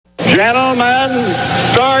Gentlemen,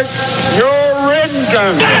 start your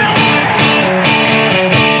engines.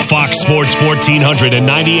 Fox Sports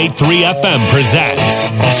 1498.3 FM presents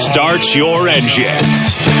Start Your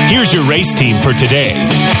Engines. Here's your race team for today.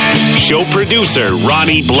 Show producer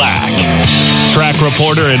Ronnie Black. Track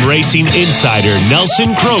reporter and racing insider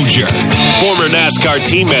Nelson Crozier. Former NASCAR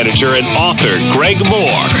team manager and author Greg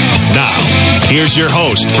Moore. Now, here's your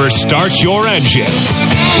host for Start Your Engines,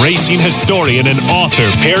 racing historian and author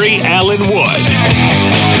Perry Allen Wood.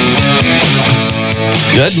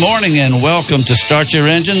 Good morning and welcome to Start Your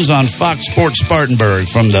Engines on Fox Sports Spartanburg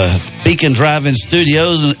from the Beacon Drive-In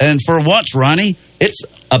Studios. And for once, Ronnie, it's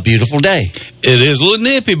a beautiful day. It is a little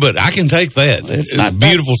nippy, but I can take that. It's not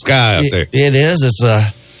beautiful sky out there. It is. It's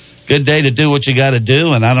a good day to do what you got to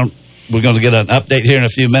do. And we're going to get an update here in a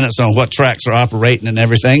few minutes on what tracks are operating and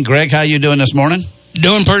everything. Greg, how you doing this morning?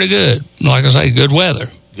 Doing pretty good. Like I say, good weather.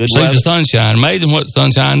 Good See weather. the sunshine. Amazing what the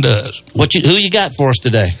sunshine does. Who you got for us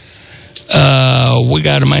today? We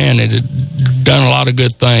got a man that had done a lot of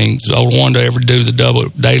good things. I wanted to ever do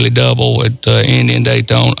the daily double at the Indian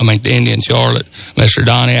Charlotte, Mr.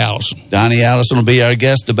 Donnie Allison. Donnie Allison will be our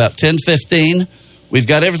guest about 10:15. We've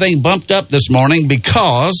got everything bumped up this morning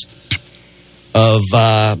because of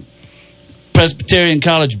Presbyterian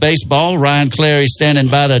College baseball. Ryan Clary standing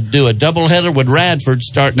by to do a doubleheader with Radford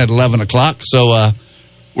starting at 11 o'clock. So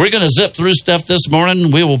we're going to zip through stuff this morning.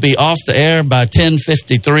 We will be off the air by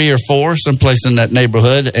 10:53 or 4, someplace in that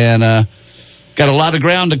neighborhood, and got a lot of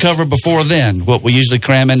ground to cover before then. What we usually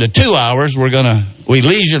cram into 2 hours, we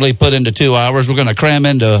leisurely put into 2 hours. We're going to cram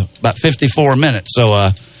into about 54 minutes. So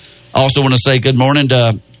I also want to say good morning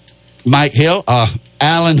to Mike Hill,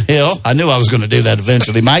 Alan Hill. I knew I was going to do that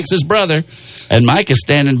eventually. Mike's his brother, and Mike is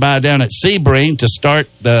standing by down at Sebring to start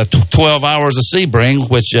the 12 hours of Sebring,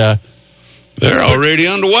 which they're already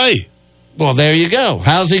underway. Well, there you go.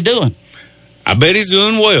 How's he doing? I bet he's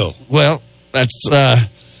doing well. Well, that's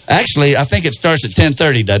actually, I think it starts at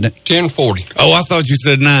 10:30, doesn't it? 10:40. Oh, I thought you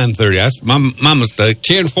said 9:30. That's my mistake.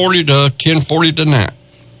 10:40 to 10:40 to 9.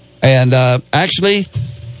 And actually,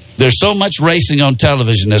 there's so much racing on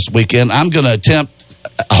television this weekend. I'm going to attempt,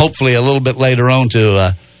 hopefully a little bit later on,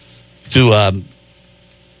 to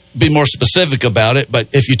be more specific about it. But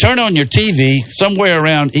if you turn on your TV somewhere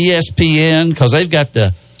around ESPN, because they've got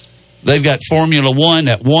Formula One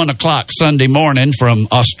at 1 o'clock Sunday morning from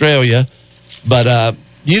Australia, but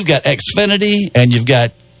you've got Xfinity and you've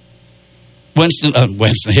got Winston.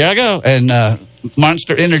 Here I go, and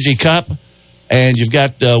Monster Energy Cup, and you've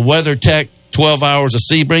got WeatherTech 12 hours of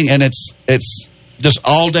Sebring, and it's just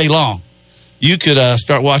all day long. You could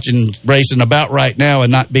start watching racing about right now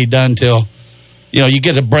and not be done till. You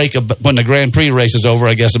get a break when the Grand Prix race is over,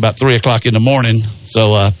 I guess, about 3 o'clock in the morning.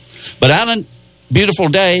 So, but Alan, beautiful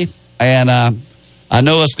day, and I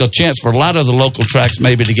know it's a chance for a lot of the local tracks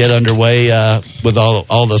maybe to get underway with all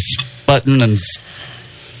the sputting and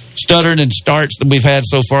stuttering and starts that we've had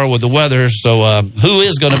so far with the weather. So, who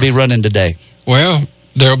is going to be running today? Well,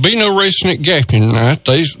 there'll be no racing at Gaffney tonight.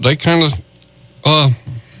 They kind of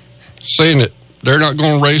saying that they're not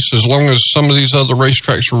going to race as long as some of these other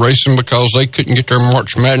racetracks are racing because they couldn't get their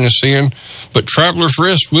March Madness in. But Travelers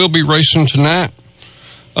Rest will be racing tonight.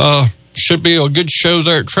 Should be a good show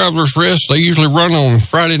there at Travelers Rest. They usually run on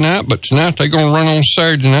Friday night, but tonight they're going to run on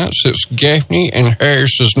Saturday night since Gaffney and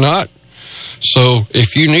Harris is not. So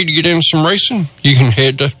if you need to get in some racing, you can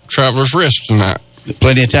head to Travelers Rest tonight.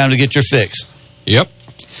 Plenty of time to get your fix. Yep.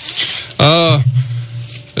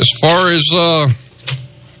 As far as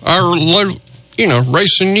our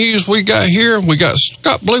racing news we got here, we got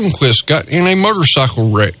Scott Bloomquist got in a motorcycle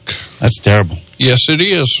wreck. That's terrible. Yes, it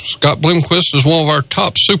is. Scott Bloomquist is one of our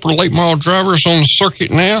top super late model drivers on the circuit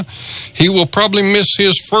now. He will probably miss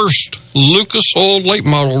his first Lucas Oil late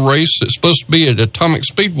model race that's supposed to be at Atomic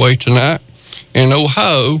Speedway tonight in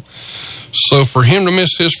Ohio. So for him to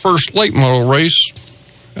miss his first late model race,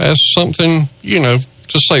 that's something,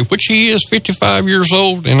 to say, which he is 55 years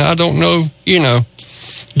old, and I don't know,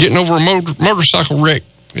 getting over a motorcycle wreck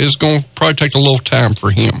is going to probably take a little time for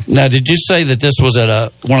him. Now, did you say that this was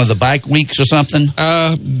at one of the bike weeks or something?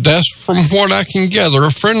 That's from what I can gather.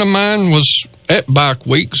 A friend of mine was at Bike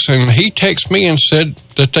Weeks, and he texted me and said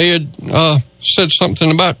that they had said something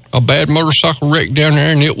about a bad motorcycle wreck down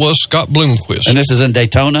there, and it was Scott Bloomquist. And this is in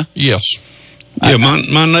Daytona? Yes. Yeah,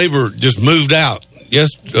 my neighbor just moved out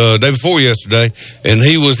day before yesterday, and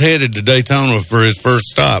he was headed to Daytona for his first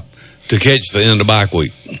stop to catch the end of Bike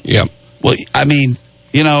Week. Yep. Well, I mean,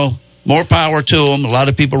 more power to them. A lot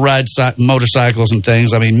of people ride motorcycles and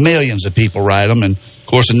things. I mean, millions of people ride them. And, of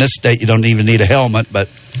course, in this state, you don't even need a helmet. But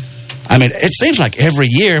I mean, it seems like every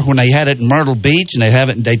year when they had it in Myrtle Beach and they have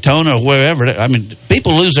it in Daytona or wherever, I mean,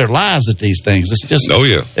 people lose their lives at these things. It's just,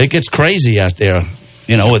 it gets crazy out there,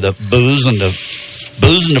 you know, with the booze and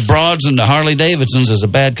the broads and the Harley Davidsons is a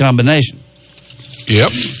bad combination.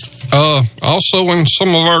 Yep. Also, in some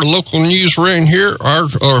of our local news around here, our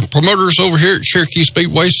promoters over here at Cherokee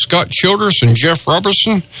Speedway, Scott Childers and Jeff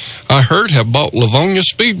Robertson, I heard, have bought Livonia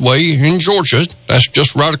Speedway in Georgia. That's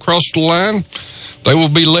just right across the line. They will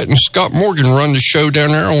be letting Scott Morgan run the show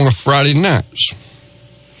down there on a Friday nights.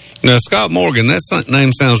 Now, Scott Morgan, that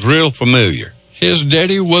name sounds real familiar. His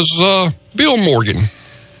daddy was Bill Morgan,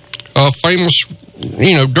 a famous,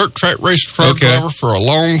 dirt track race car driver for a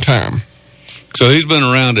long time. So he's been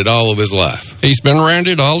around it all of his life. He's been around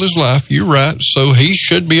it all his life. You're right. So he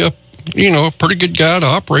should be a pretty good guy to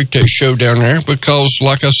operate that show down there because,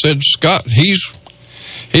 like I said, Scott, he's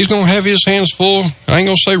going to have his hands full. I ain't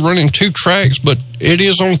going to say running 2 tracks, but it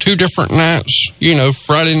is on 2 different nights.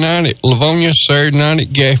 Friday night at Livonia, Saturday night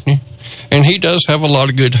at Gaffney. And he does have a lot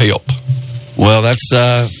of good help. Well, that's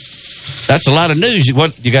a lot of news. You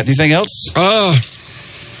got anything else?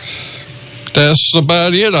 That's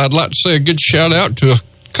about it. I'd like to say a good shout out to a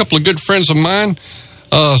couple of good friends of mine,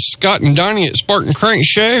 Scott and Donnie at Spartan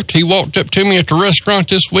Crankshaft. He walked up to me at the restaurant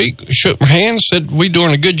this week, shook my hand, said, "We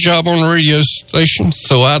doing a good job on the radio station."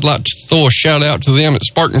 So I'd like to throw a shout out to them at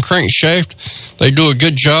Spartan Crankshaft. They do a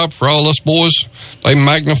good job for all us boys. They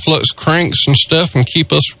Magnaflux cranks and stuff and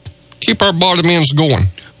keep our bottom ends going.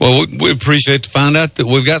 Well, we appreciate to find out that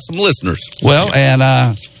we've got some listeners. Well, and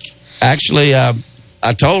actually, I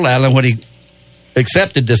told Alan when he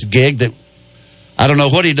accepted this gig that I don't know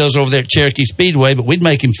what he does over there at Cherokee Speedway, but we'd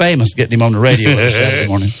make him famous getting him on the radio every Saturday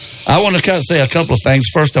morning. I want to say a couple of things.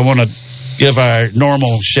 First, I want to give our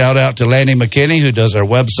normal shout out to Lanny McKinney, who does our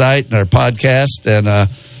website and our podcast, and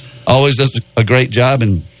always does a great job,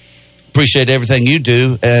 and appreciate everything you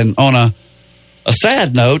do. And on a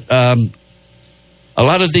sad note, a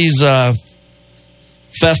lot of these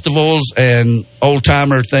festivals and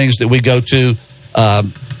old-timer things that we go to,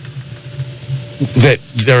 that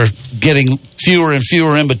they're getting fewer and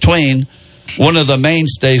fewer in between. One of the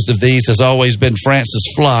mainstays of these has always been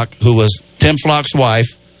Frances Flock, who was Tim Flock's wife.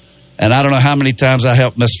 And I don't know how many times I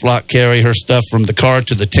helped Miss Flock carry her stuff from the car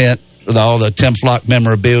to the tent, with all the Tim Flock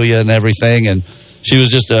memorabilia and everything. And she was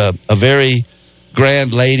just a very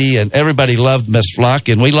grand lady, and everybody loved Miss Flock.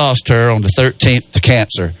 And we lost her on the 13th to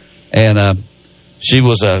cancer. And she's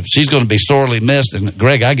going to be sorely missed. And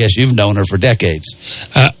Greg, I guess you've known her for decades.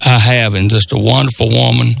 I have, and just a wonderful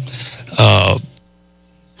woman.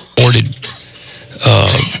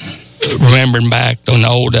 Remembering back on the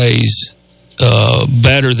old days,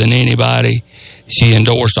 better than anybody. She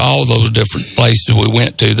endorsed all those different places we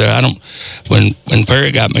went to there. When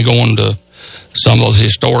Perry got me going to some of those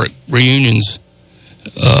historic reunions,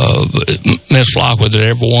 Miss Flock was at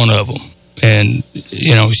every one of them. And,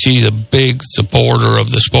 she's a big supporter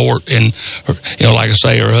of the sport. And, like I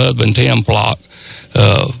say, her husband, Tim Flock,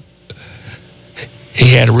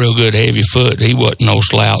 he had a real good heavy foot. He wasn't no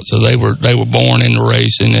slouch. So they were born into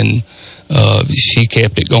racing, and she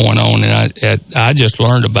kept it going on. And I just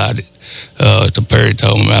learned about it. To Perry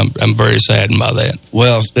told me. I'm very saddened by that.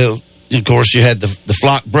 Well, of course, you had the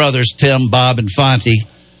Flock brothers, Tim, Bob, and Fonte.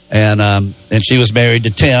 And she was married to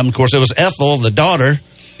Tim. Of course, it was Ethel, the daughter,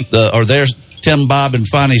 their Tim, Bob, and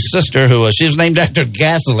Fonte's sister, who she was named after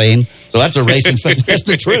gasoline. So that's a racing thing. That's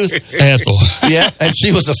the truth. Ethel. Yeah, and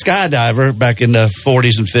she was a skydiver back in the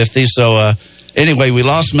 40s and 50s. So anyway, we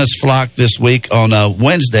lost Miss Flock this week on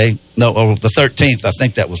Wednesday. No, the 13th. I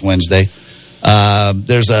think that was Wednesday.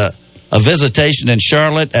 There's a visitation in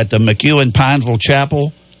Charlotte at the McEwen Pineville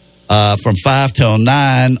Chapel from 5 till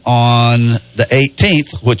 9 on the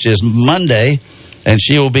 18th, which is Monday. And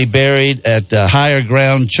she will be buried at the Higher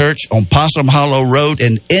Ground Church on Possum Hollow Road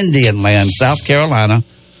in Indian Land, South Carolina,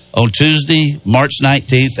 on Tuesday, March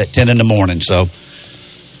 19th at 10 in the morning. So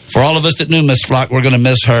for all of us that knew Miss Flock, we're going to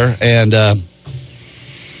miss her. And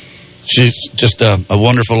she's just a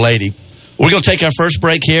wonderful lady. We're going to take our first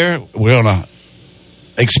break here. We're on a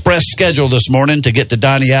express schedule this morning to get to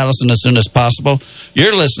Donnie Allison as soon as possible.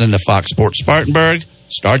 You're listening to Fox Sports Spartanburg.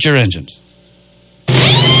 Start your engines.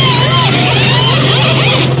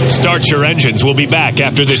 Start Your Engines will be back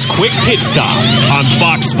after this quick pit stop on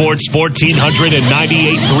Fox Sports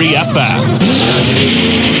 1498.3 FM.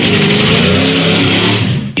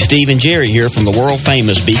 Steve and Jerry here from the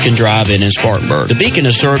world-famous Beacon Drive-In in Spartanburg. The Beacon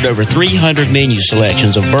has served over 300 menu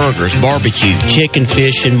selections of burgers, barbecue, chicken,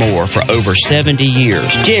 fish, and more for over 70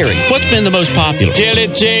 years. Jerry, what's been the most popular?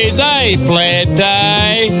 Chili cheese, eggplant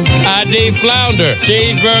tie. I deep flounder.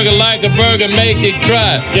 Cheeseburger like a burger, make it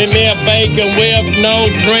cry. Give me a bacon whip,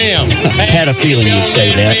 no trim. Had a feeling you'd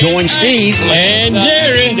say that. Join Steve and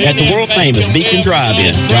Jerry at the world-famous Beacon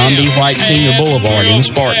Drive-In, John D. White Senior Boulevard in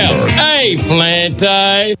Spartanburg. Eggplant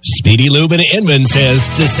tie. Speedy Lube in Inman says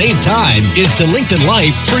to save time is to lengthen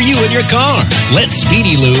life for you and your car. Let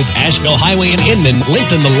Speedy Lube, Asheville Highway in Inman,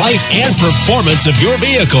 lengthen the life and performance of your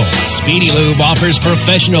vehicle. Speedy Lube offers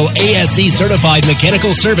professional ASE certified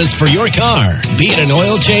mechanical service for your car. Be it an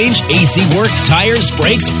oil change, AC work, tires,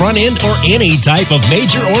 brakes, front end, or any type of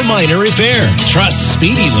major or minor repair. Trust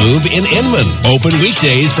Speedy Lube in Inman. Open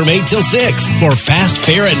weekdays from 8 till 6. For fast,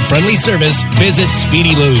 fair, and friendly service, visit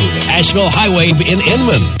Speedy Lube, Asheville Highway in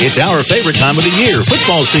Inman. It's our favorite time of the year,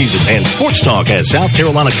 football season, and Sports Talk has South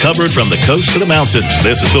Carolina covered from the coast to the mountains.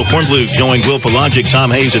 This is Phil Kornblue. Join Will Pelagic,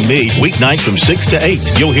 Tom Hayes, and me weeknights from 6 to 8.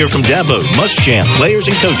 You'll hear from Dabo, Muschamp, players,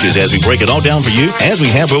 and coaches as we break it all down for you, as we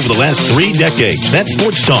have over the last 3 decades. That's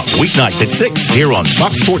Sports Talk, weeknights at 6 here on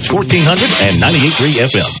Fox Sports 1400 and 98.3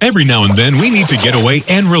 FM. Every now and then, we need to get away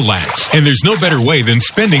and relax, and there's no better way than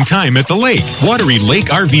spending time at the lake. Watery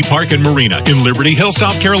Lake RV Park and Marina in Liberty Hill,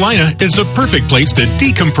 South Carolina is the perfect place to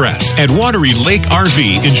decompress. At Watery Lake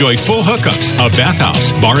RV, enjoy full hookups, a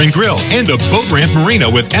bathhouse, bar and grill, and a boat ramp marina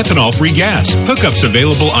with ethanol-free gas. Hookups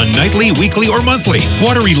available on nightly, weekly, or monthly.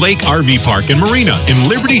 Watery Lake RV Park and Marina in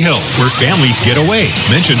Liberty Hill, where families get away.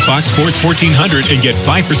 Mention Fox Sports 1400 and get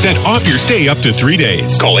 5% off your stay up to 3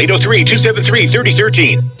 days. Call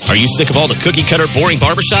 803-273-3013. Are you sick of all the cookie-cutter, boring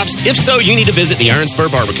barbershops? If so, you need to visit the Iron Spur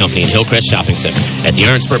Barber Company in Hillcrest Shopping Center. At the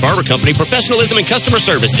Iron Spur Barber Company, professionalism and customer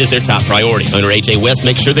service is their top priority. Owner A.J. West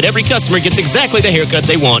makes sure that every customer gets exactly the haircut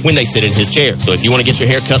they want when they sit in his chair. So if you want to get your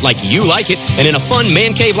hair cut like you like it and in a fun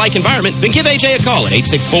man cave-like environment, then give A.J. a call at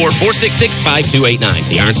 864-466-5289.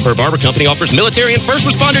 The Iron Spur Barber Company offers military and first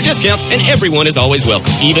responder discounts, and everyone is always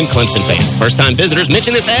welcome, even Clemson fans. First-time visitors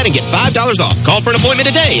mention this ad and get $5 off. Call for an appointment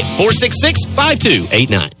today at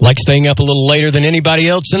 466-5289. Like staying up a little later than anybody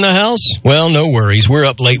else in the house? Well, no worries. We're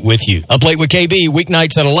up late with you. Up Late with KB,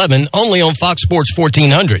 weeknights at 11, only on Fox Sports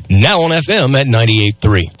 1400. Now on FM at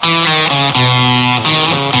 98.3.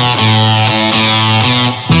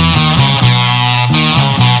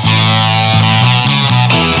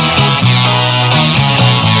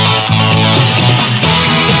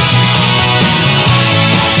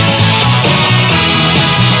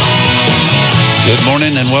 Good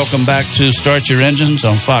morning and welcome back to Start Your Engines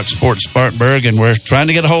on Fox Sports Spartanburg, and we're trying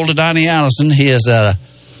to get a hold of Donnie Allison. He is at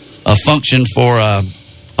a function for a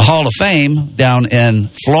Hall of Fame down in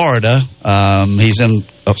Florida. He's in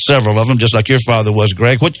several of them, just like your father was,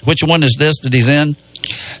 Greg. Which one is this that he's in?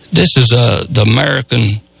 This is the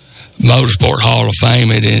American Motorsport Hall of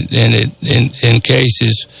Fame. It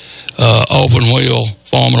encases open wheel,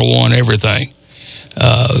 Formula One, everything.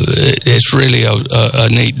 It's really a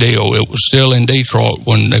neat deal. It was still in Detroit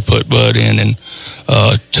when they put Bud in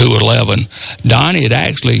 2011. Donnie had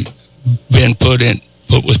actually been put in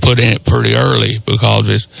it pretty early because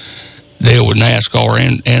his deal with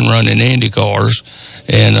NASCAR and running Indy cars.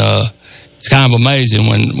 And it's kind of amazing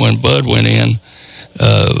when Bud went in,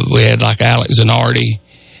 we had like Alex Zanardi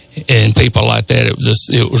and people like that. It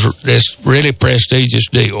was this really prestigious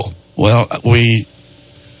deal. Well, we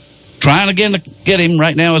trying again to get him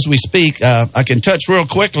right now as we speak. I can touch real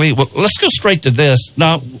quickly. Well, let's go straight to this.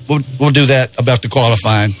 No, we'll do that about the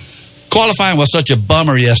qualifying. Qualifying was such a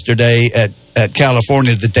bummer yesterday at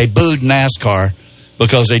California that they booed NASCAR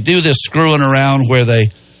because they do this screwing around where they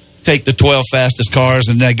take the 12 fastest cars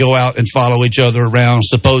and they go out and follow each other around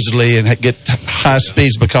supposedly and get high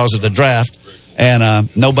speeds because of the draft. And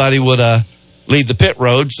nobody would leave the pit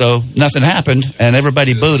road, so nothing happened, and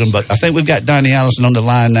everybody booed him. But I think we've got Donnie Allison on the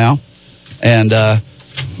line now. And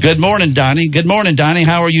good morning, Donnie. Good morning, Donnie.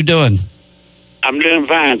 How are you doing? I'm doing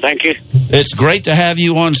fine, thank you. It's great to have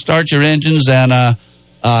you on Start Your Engines, and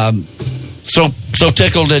so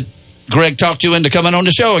tickled that Greg talked you into coming on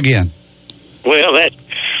the show again. Well,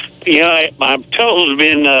 I'm told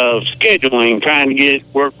been scheduling, trying to get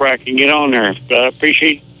work where I can get on there. But I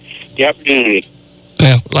appreciate the opportunity.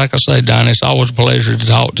 Well, like I say, Donnie, it's always a pleasure to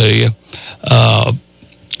talk to you.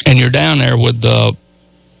 And you're down there with the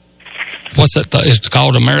what's that? It's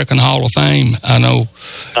called American Hall of Fame. I know.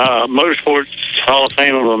 Motorsports Hall of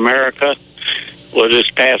Fame of America was this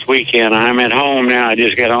past weekend. I'm at home now. I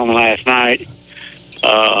just got home last night.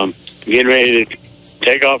 Getting ready to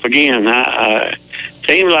take off again.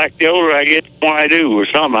 seems like the older I get, the more I do, or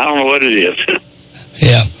something. I don't know what it is.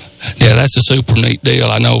 Yeah, that's a super neat deal.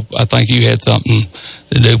 I think you had something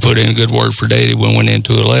to do, put in a good word for Daddy when we went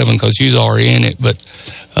into 11 because you was already in it. But,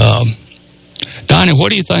 Donnie, what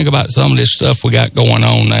do you think about some of this stuff we got going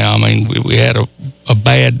on now? I mean, we had a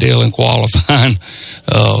bad deal in qualifying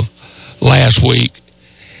last week.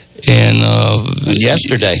 And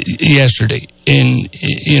yesterday. And,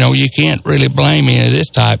 you know, you can't really blame any of this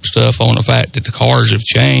type of stuff on the fact that the cars have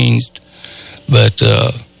changed. But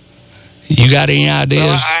you got any ideas?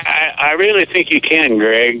 Well, I really think you can,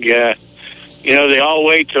 Greg. You know, they all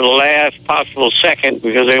wait till the last possible second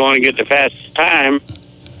because they want to get the fastest time.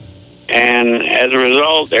 And as a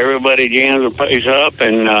result, everybody jams the place up.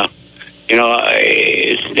 And, you know,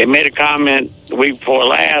 they made a comment the week before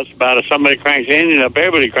last about if somebody cranks the engine up,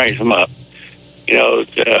 everybody cranks them up. You know,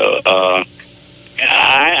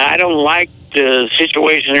 I don't like the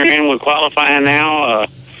situation they're in with qualifying now.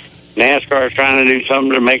 NASCAR is trying to do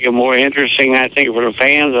something to make it more interesting, I think, for the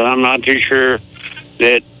fans, and I'm not too sure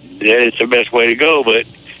that it's the best way to go. But,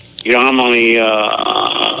 you know, I'm only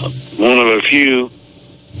one of a few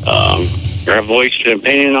have voiced an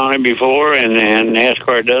opinion on it before, and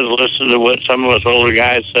NASCAR does listen to what some of us older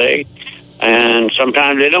guys say, and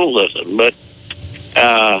sometimes they don't listen. But,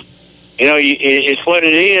 you know, it's what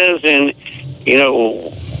it is, and, you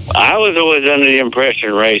know, I was always under the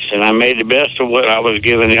impression racing. I made the best of what I was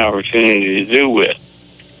given the opportunity to do with.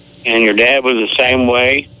 And your dad was the same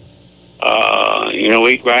way. You know,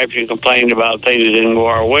 we griped and complained about things that didn't go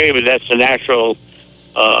our way, but that's the natural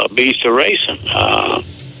beast of racing.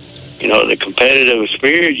 You know, the competitive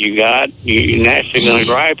spirit you got, you're naturally going to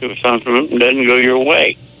gripe if something doesn't go your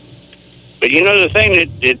way. But, you know, the thing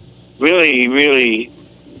that really, really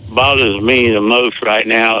bothers me the most right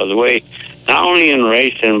now is the way, not only in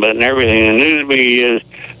racing, but in everything, the news media is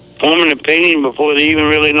forming an opinion before they even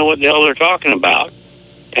really know what the hell they're talking about.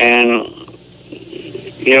 And,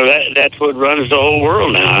 you know, that's what runs the whole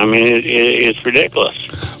world now. I mean, it's ridiculous.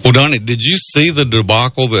 Well, Donnie, did you see the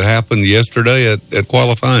debacle that happened yesterday at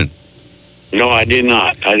qualifying? No, I did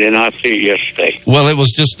not. I did not see it yesterday. Well, it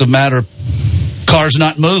was just a matter of cars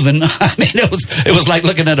not moving. I mean, it was like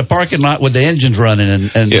looking at a parking lot with the engines running.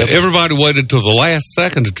 And yeah, everybody waited till the last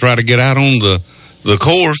second to try to get out on the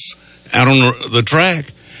course, out on the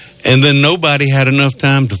track, and then nobody had enough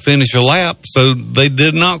time to finish a lap, so they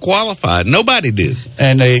did not qualify. Nobody did.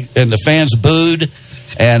 And the fans booed.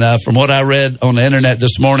 And from what I read on the internet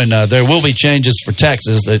this morning, there will be changes for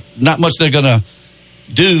Texas. Not much they're going to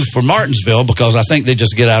do for Martinsville, because I think they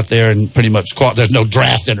just get out there and pretty much there's no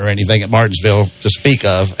drafting or anything at Martinsville to speak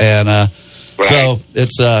of. And so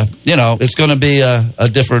it's you know, it's going to be a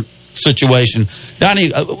different situation.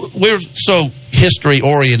 Donnie, we're so history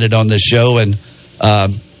oriented on this show, and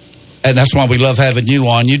that's why we love having you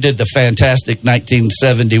on. You did the fantastic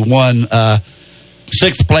 1971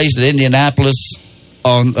 sixth place at Indianapolis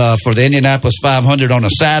on for the Indianapolis 500 on a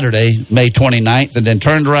Saturday, May 29th, and then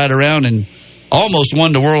turned right around and almost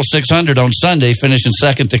won the World 600 on Sunday, finishing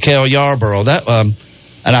second to Cale Yarborough. That, and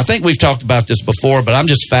I think we've talked about this before, but I'm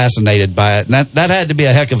just fascinated by it. And that had to be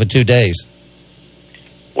a heck of a 2 days.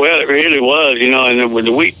 Well, it really was, you know, and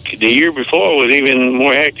the year before was even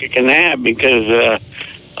more hectic than that, because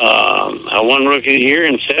I won Rookie of the Year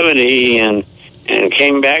in 70 and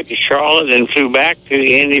came back to Charlotte and flew back to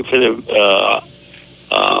Indy for the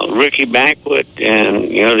rookie banquet and,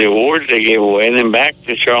 you know, the awards they gave away, and then back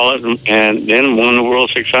to Charlotte and then won the World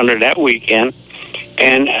 600 that weekend.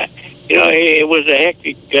 And, you know, it was a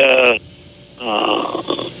hectic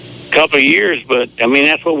couple of years, but, I mean,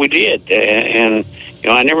 that's what we did. And, you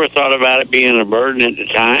know, I never thought about it being a burden at the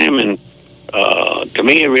time, and to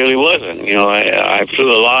me it really wasn't. You know, I flew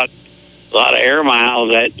a lot of air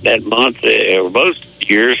miles that month, or both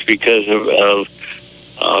years, because of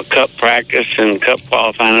Cup practice and Cup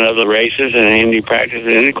qualifying in other races, and Indy practice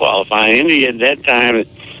and Indy qualifying. Indy at that time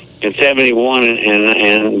in 71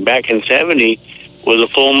 and back in 70 was a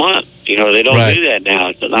full month. You know, they don't do that now.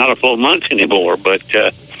 It's not a full month anymore, but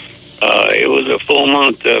it was a full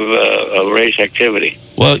month of race activity.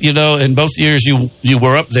 Well, you know, in both years you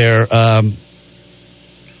were up there, Al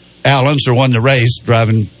Unser won the race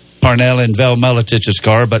driving Parnell and Vel Meletich's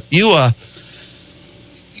car, but you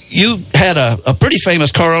had a pretty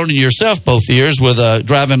famous car owner yourself both years, with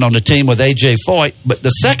driving on the team with A.J. Foyt. But the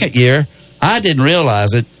second year, I didn't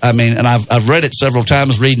realize it. I mean, and I've read it several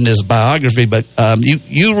times reading his biography, but you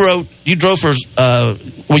drove for,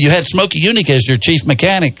 you had Smokey Yunick as your chief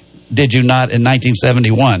mechanic, did you not, in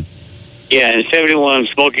 1971? Yeah, in 71,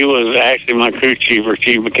 Smokey was actually my crew chief or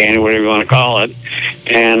chief mechanic, whatever you want to call it.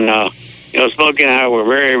 And Smokey and I were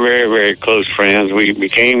very, very, very close friends. We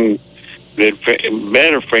became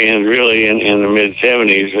better friends, really, in the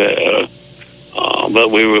mid-'70s. But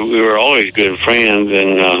we were always good friends,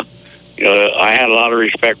 and I had a lot of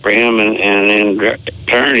respect for him, and in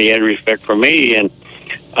turn, he had respect for me. And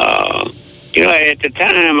at the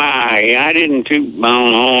time, I didn't toot my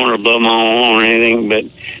own horn or blow my own horn or anything. But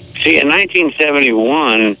see, in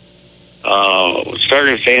 1971.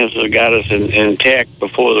 Circumstances got us in tech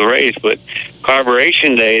before the race, but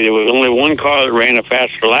carburation day, there was only one car that ran a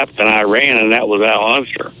faster lap than I ran, and that was Al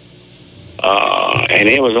Unser. And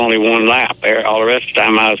it was only one lap. All the rest of the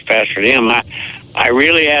time I was faster than him. I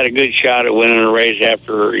really had a good shot at winning the race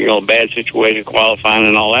after, a bad situation, qualifying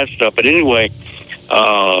and all that stuff. But anyway,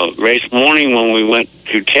 race morning when we went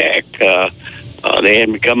to tech, they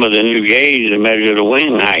had come with a new gauge to measure the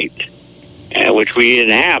wing height, which we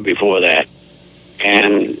didn't have before that.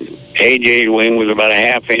 And AJ's wing was about a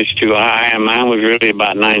half inch too high, and mine was really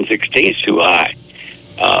about 9/16 too high,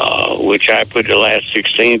 which I put the last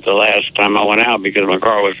 16th the last time I went out because my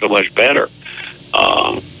car was so much better.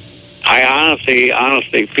 I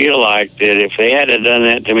honestly feel like that if they had done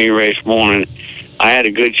that to me race morning, I had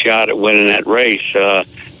a good shot at winning that race.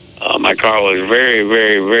 My car was very,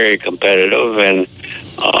 very, very competitive, and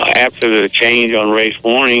after the change on race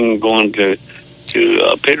morning, going to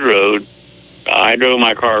pit road, I drove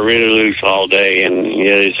my car really loose all day, and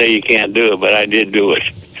they say you can't do it, but I did do it.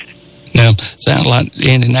 Now, sounds like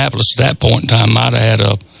Indianapolis at that point in time might have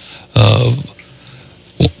had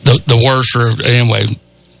the worst, or anyway,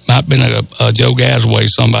 might have been a Joe Gasaway,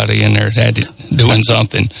 somebody in there had doing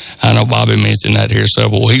something. I know Bobby mentioned that here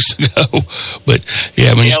several weeks ago, but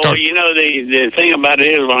yeah, when you start, the thing about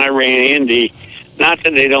it is when I ran Indy. Not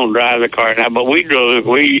that they don't drive the car now, but we drove.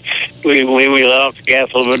 When we let off the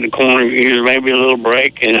gas a little bit in the corner, used maybe a little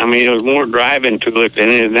brake, and it was more driving to it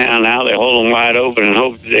than it is now. Now they hold them wide open and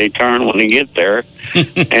hope that they turn when they get there. And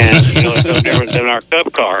it's no different than our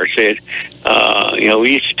Cup cars.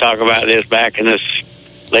 We used to talk about this back in the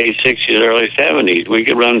late '60s, early '70s. We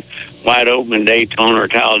could run wide open in Daytona or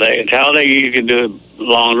Talladega. Talladega, you could do it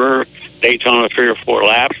longer. Daytona, 3 or 4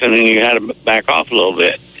 laps, and then you had to back off a little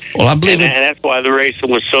bit. Well, I believe and that's why the racing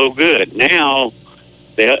was so good. Now,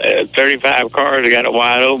 35 cars have got it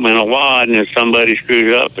wide open in a wad, and if somebody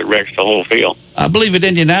screws up, it wrecks the whole field. I believe at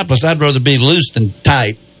Indianapolis, I'd rather be loose than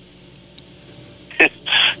tight. At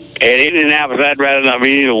Indianapolis, I'd rather not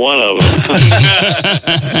be either one of them.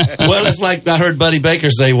 Well, it's like I heard Buddy Baker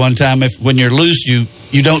say one time, when you're loose, you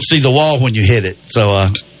don't see the wall when you hit it.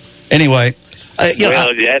 So, anyway. That's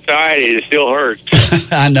all right. It still hurts.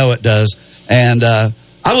 I know it does. And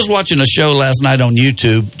I was watching a show last night on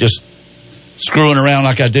YouTube, just screwing around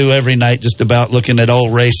like I do every night, just about looking at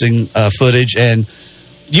old racing footage. And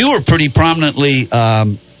you were pretty prominently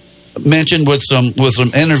mentioned with some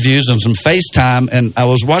interviews and some FaceTime. And I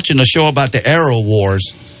was watching a show about the Aero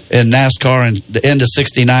Wars in NASCAR in the end of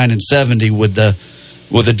 '69 and '70 with the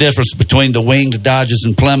difference between the winged Dodges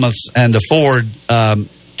and Plymouths and the Ford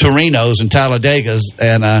Torinos and Talladegas,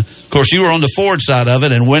 and of course you were on the Ford side of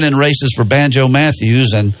it and winning races for Banjo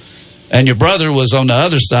Matthews, and your brother was on the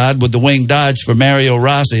other side with the wing Dodge for Mario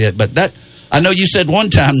Rossi. But that, I know you said one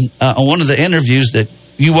time on one of the interviews that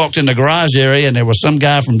you walked in the garage area and there was some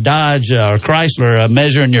guy from Dodge or Chrysler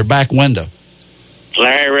measuring your back window.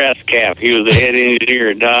 Larry Rascap, he was the head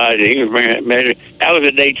engineer at Dodge, and he was measuring. That was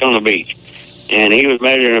at Daytona Beach, and he was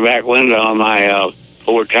measuring the back window on my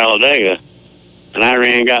Ford Talladega. And I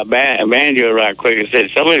ran and got Banjo right quick and said,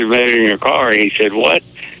 somebody's measuring your car. And he said, what?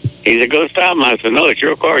 He said, go stop him. I said, no, it's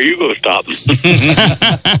your car. You go stop him.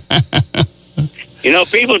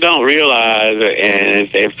 People don't realize, and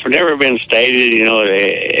it's never been stated,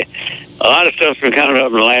 a lot of stuff's been coming up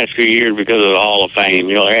in the last few years because of the Hall of Fame.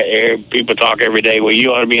 People talk every day, well, you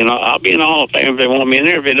ought to be I'll be in the Hall of Fame if they want me in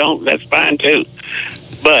there. If they don't, that's fine too.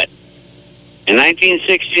 But in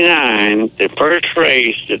 1969, the first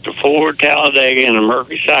race that the Ford Talladega and the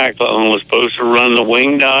Murphy Cyclone was supposed to run the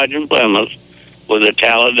wing Dodge and Plymouth was a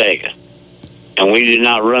Talladega. And we did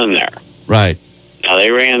not run there. Right. Now,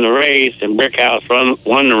 they ran the race, and Brickhouse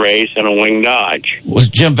won the race in a wing Dodge. Well,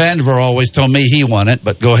 Jim Vandiver always told me he won it,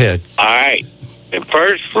 but go ahead. All right. The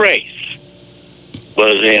first race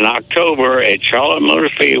was in October at Charlotte Motor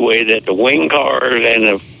Speedway that the wing cars and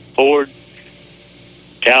the Ford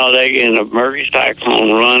Talladega and the Murphy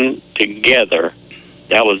Cyclone run together.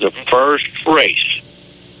 That was the first race.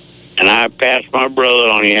 And I passed my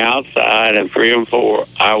brother on the outside, and 3 and 4,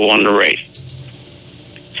 I won the race.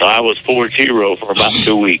 So I was Ford's hero for about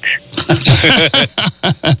 2 weeks.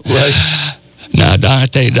 Right. Now, I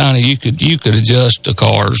tell you, Donnie, you could adjust the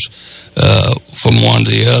cars from one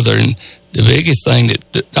to the other, and the biggest thing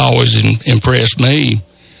that always impressed me,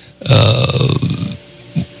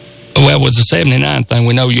 well, it was the 79 thing.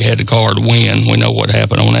 We know you had the car to win. We know what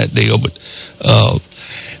happened on that deal. But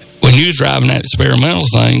when you was driving that experimental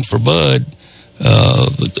thing for Bud,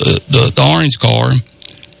 the orange car,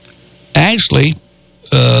 actually,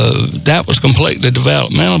 that was completely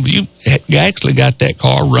developmental. But you actually got that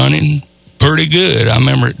car running pretty good. I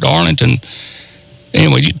remember at Darlington.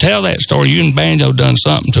 Anyway, you tell that story. You and Banjo done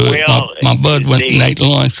something to it. Well, my bud went and ate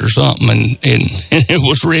lunch or something, and it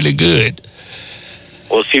was really good.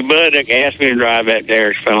 Well, see, Bud asked me to drive that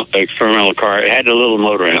there experimental car. It had a little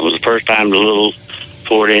motor in it. It was the first time the little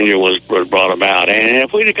Ford engine was brought about. And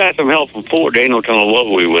if we'd have got some help from Ford, they ain't no telling what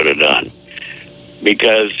we would have done.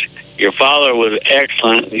 Because your father was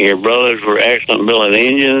excellent. Your brothers were excellent building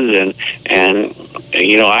engines. And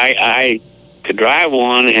you know, I could drive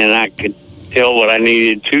one, and I could tell what I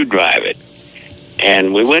needed to drive it.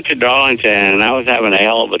 And we went to Darlington, and I was having a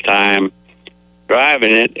hell of a time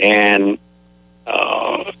driving it, and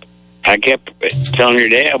I kept telling your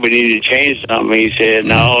dad we needed to change something. He said,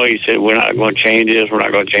 no. He said, we're not going to change this. We're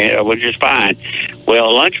not going to change it. Which is fine.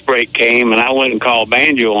 Well, lunch break came, and I went and called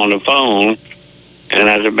Banjo on the phone, and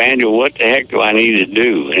I said, Banjo, what the heck do I need to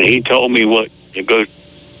do? And he told me what to go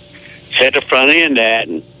set the front end at,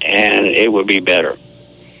 and it would be better.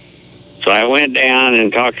 So I went down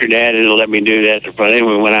and talked to your dad and let me do that at the front end.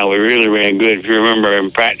 We went out. We really ran good. If you remember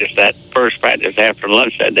in practice, that first practice after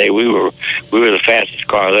lunch that day, we were the fastest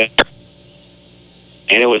car there.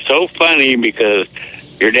 And it was so funny because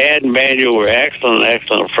your dad and Banjo were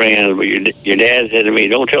excellent friends. But your dad said to me,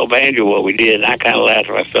 "Don't tell Banjo what we did." And I kind of laughed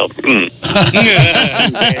to myself.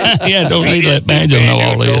 Yeah, don't need to let Banjo know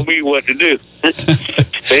all this. Told me what to do.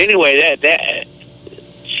 But anyway, that.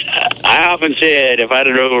 I often said if I'd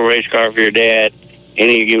have drove a race car for your dad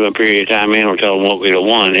any given period of time, man, I'll tell him what we'd have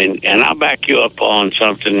won. And I'll back you up on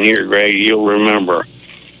something here, Greg. You'll remember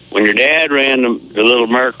when your dad ran the little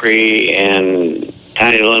Mercury and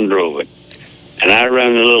Tiny Lynn drove it, and I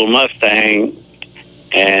ran the little Mustang,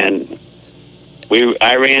 and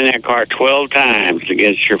I ran that car 12 times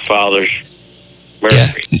against your father's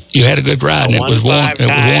Mercury. Yeah, you had a good ride, and it was one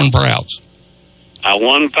Prouts. I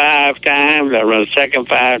won 5 times. I run second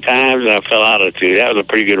 5 times, and I fell out of 2. That was a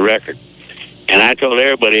pretty good record. And I told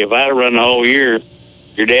everybody, if I'd have run the whole year,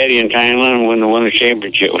 your daddy and Tiny Lynn wouldn't have won the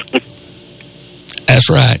championship. That's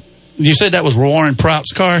right. You said that was Warren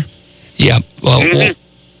Prout's car? Yeah. Well, Ross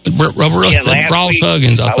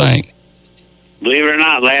Huggins, I think. Believe it or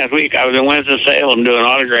not, last week I was in Winston-Salem doing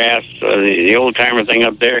autographs, the old-timer thing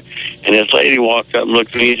up there, and this lady walked up and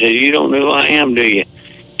looked at me and said, "You don't know who I am, do you?"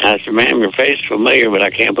 I said, "Ma'am, your face is familiar, but I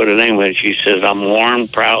can't put a name with it." She says, "I'm Warren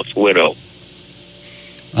Prout's widow."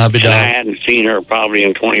 I'll be done. I hadn't seen her probably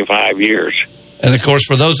in 25 years. And, of course,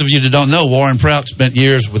 for those of you that don't know, Warren Prout spent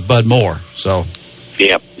years with Bud Moore. So,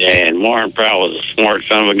 yep, and Warren Prout was a smart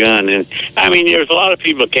son of a gun. And, I mean, there's a lot of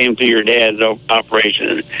people that came through your dad's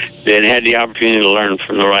operation that had the opportunity to learn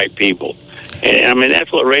from the right people. And, I mean,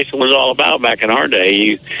 that's what racing was all about back in our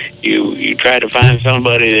day. You tried to find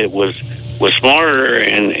somebody that was smarter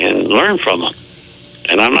and learn from them.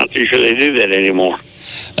 And I'm not too sure they do that anymore.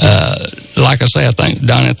 Like I say,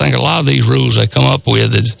 Donnie, I think a lot of these rules they come up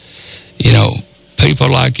with is, you know, people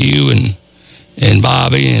like you and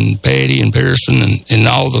Bobby and Petty and Pearson and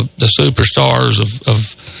all the superstars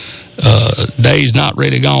of days not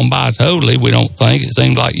really gone by totally, we don't think. It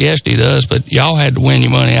seems like yesterday does, but y'all had to win your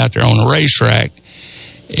money out there on the racetrack.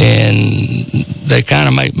 And they kind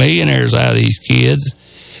of make millionaires out of these kids.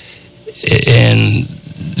 And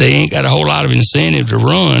they ain't got a whole lot of incentive to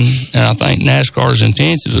run, and I think NASCAR's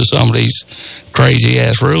intention with some of these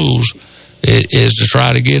crazy-ass rules is to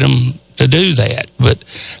try to get them to do that. But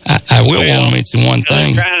I will want to mention one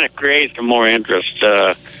thing. They're trying to create some more interest,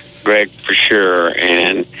 Greg, for sure.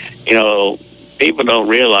 And, you know, people don't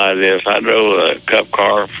realize this. I drove a Cup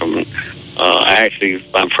car from, actually,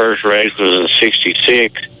 my first race was in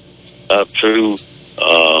 66 up through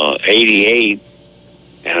 88.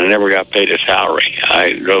 And I never got paid a salary.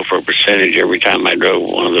 I drove for a percentage every time I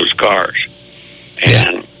drove one of those cars.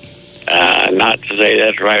 And not to say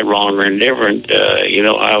that's right, wrong, or indifferent. You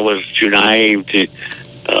know, I was too naive to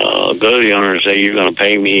go to the owner and say, "You're going to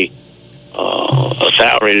pay me a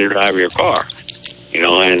salary to drive your car." You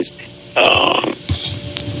know, and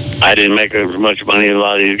I didn't make as much money as a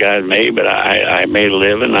lot of these guys made, but I made a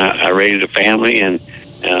living. I raised a family, and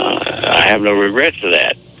I have no regrets of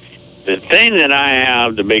that. The thing that I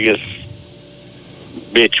have the biggest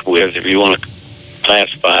bitch with, if you want to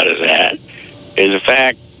classify it as that, is the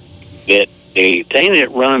fact that the thing that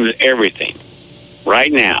runs everything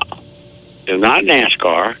right now is not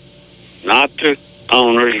NASCAR, not the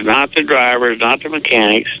owners, not the drivers, not the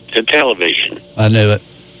mechanics, to television. I knew it.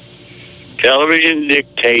 Television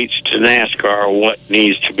dictates to NASCAR what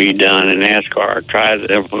needs to be done, and NASCAR tries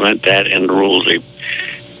to implement that in the rules.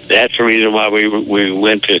 That's the reason why we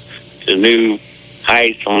went to new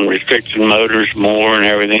heights on restricted motors more and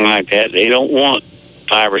everything like that. They don't want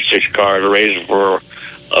 5 or 6 cars racing for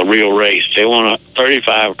a real race. They want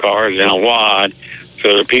 35 cars in a wad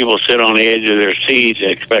so that people sit on the edge of their seats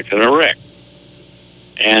expecting a wreck.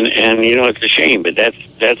 And it's a shame, but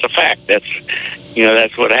that's a fact. That's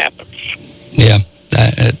what happens. Yeah,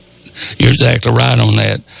 you're exactly right on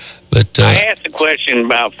that. But I asked a question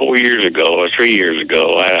about 4 years ago or 3 years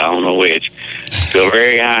ago, I don't know which, to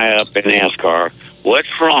very high up in NASCAR. What's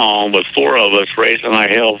wrong with 4 of us racing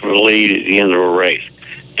like hell for the lead at the end of a race?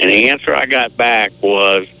 And the answer I got back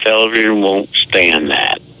was television won't stand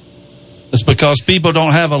that. It's because people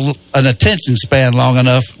don't have an attention span long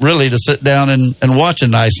enough, really, to sit down and watch a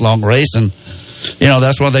nice long race. And,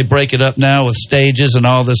 that's why they break it up now with stages and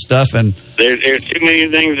all this stuff. And there's too many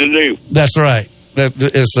things to do. That's right.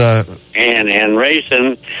 It's and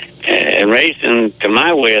racing, to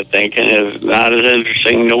my way of thinking, is not as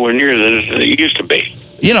interesting nowhere near as it used to be.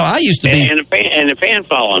 I used to be, and the fan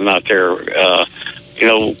following out there.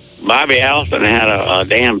 Bobby Allison had a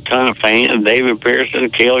damn ton of fans. David Pearson,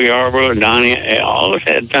 Cale Yarborough, Donnie, all of us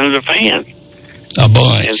had tons of fans. A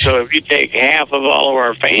bunch. And so if you take half of all of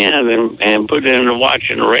our fans and put it into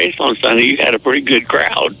watching the race on Sunday, you got a pretty good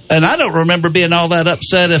crowd. And I don't remember being all that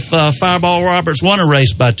upset if Fireball Roberts won a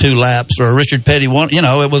race by 2 laps or Richard Petty won.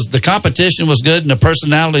 It was, the competition was good and the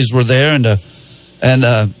personalities were there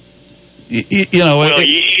Well,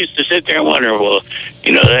 you used to sit there and wonder,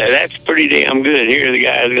 that's pretty damn good. Here, the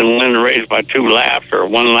guy's going to win the race by 2 laps or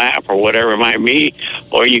 1 lap or whatever it might be.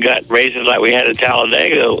 Or you got races like we had at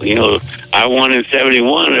Talladega. I won in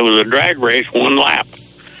 71. It was a drag race, 1 lap.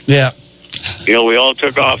 Yeah. We all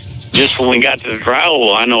took off just when we got to the trial.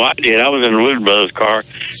 Well, I know I did. I was in the Wood Brothers car,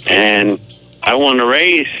 and I won the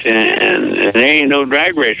race, and there ain't no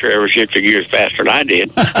drag racer ever shifted gears faster than I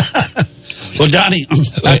did. Well, Donnie,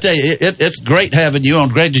 I tell you, it's great having you on.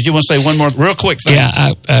 Greg, did you want to say one more real quick thing?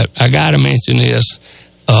 Yeah, I got to mention this.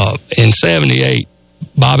 In 78,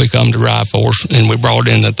 Bobby come to ride for us, and we brought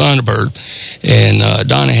in the Thunderbird. And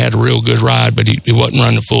Donnie had a real good ride, but he wasn't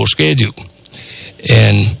running full schedule.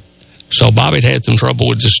 And so Bobby had some trouble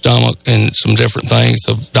with his stomach and some different things.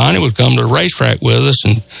 So Donnie would come to the racetrack with us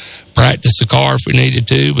and practice the car if we needed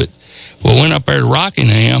to. But we went up there to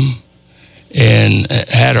Rockingham and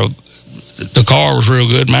the car was real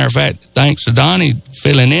good. Matter of fact, thanks to Donnie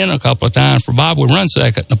filling in a couple of times for Bob, we run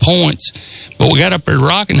second in the points. But we got up there to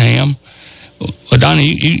Rockingham. Well,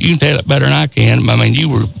 Donnie, you can tell it better than I can. I mean, you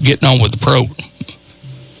were getting on with the program.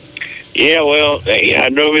 Yeah, well, I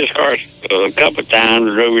drove his car a couple of times.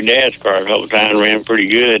 I drove your dad's car a couple of times. Ran pretty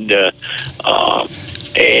good.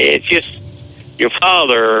 It's just your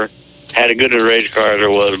father had a good race car as there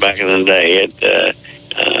was back in the day.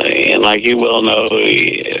 And like you well know,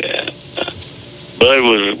 Bud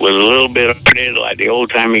was a little bit like the old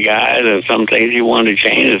timey guys, and some things he wanted to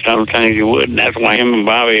change, and some things he wouldn't. That's why him and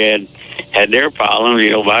Bobby had their problems.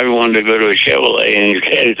 Bobby wanted to go to a Chevrolet, and his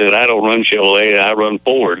daddy said, "I don't run Chevrolet, I run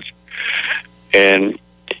Fords." And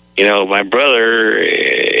my brother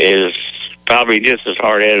is probably just as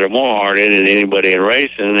hard-headed or more hard-headed than anybody in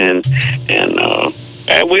racing, and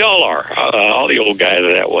we all are. All the old guys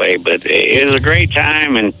are that way. But it was a great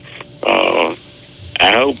time, and I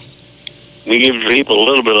hope we give people a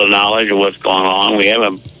little bit of knowledge of what's going on. We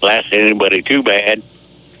haven't blasted anybody too bad.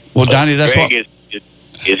 Well, Donnie, that's Greg,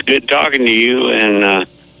 it's good talking to you, and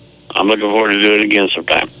I'm looking forward to doing it again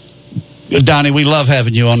sometime. Donnie, we love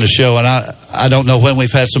having you on the show, and I don't know when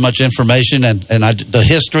we've had so much information, and the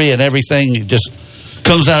history and everything just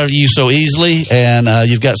comes out of you so easily, and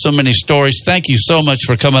you've got so many stories. Thank you so much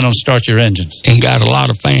for coming on Start Your Engines. And got a lot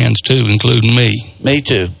of fans, too, including me. Me,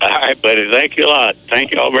 too. All right, buddy. Thank you a lot.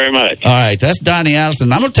 Thank you all very much. All right, that's Donnie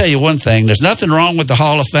Allison. I'm going to tell you one thing. There's nothing wrong with the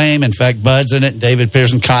Hall of Fame. In fact, Bud's in it, David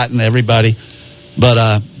Pearson, Cotton, everybody.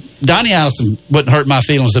 But Donnie Allison wouldn't hurt my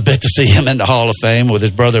feelings a bit to see him in the Hall of Fame with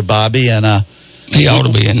his brother Bobby. And he ought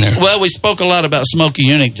to be in there. Well, we spoke a lot about Smokey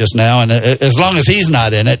Yunick just now, and as long as he's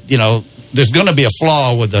not in it, there's going to be a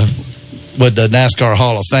flaw with the NASCAR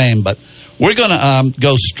Hall of Fame. But we're going to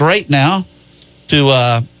go straight now to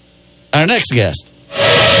our next guest.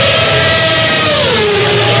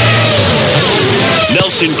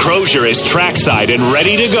 Nelson Crozier is trackside and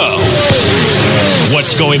ready to go.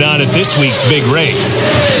 What's going on at this week's big race?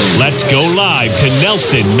 Let's go live to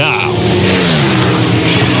Nelson now.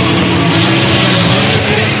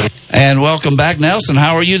 And welcome back, Nelson.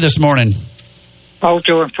 How are you this morning? Oh,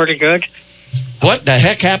 doing pretty good. What the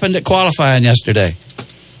heck happened at qualifying yesterday?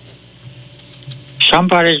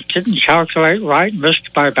 Somebody didn't calculate right,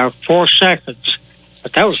 missed by about 4 seconds.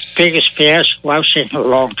 But that was the biggest fiasco I've seen in a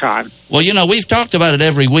long time. Well, we've talked about it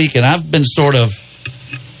every week, and I've been sort of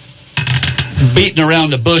beating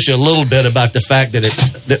around the bush a little bit about the fact that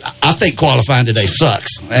I think qualifying today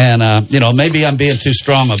sucks. And, maybe I'm being too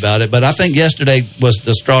strong about it, but I think yesterday was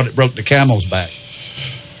the straw that broke the camel's back.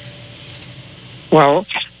 Well,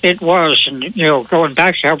 it was. And, going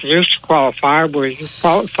back to how we used to qualify, where you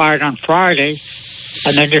qualified on Friday,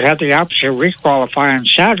 and then you had the opposite, requalify on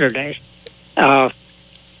Saturday. The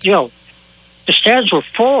stands were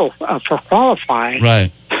full for qualifying.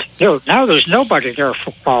 Right. Now there's nobody there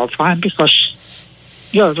for qualifying because,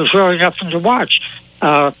 there's really nothing to watch.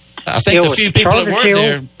 I think the few people that were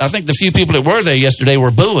there. I think the few people that were there yesterday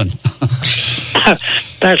were booing.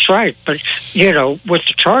 That's right, but with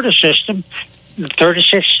the charter system, the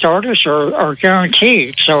 36 starters are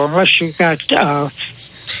guaranteed. So unless you got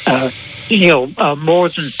more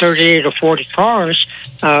than 38 or 40 cars,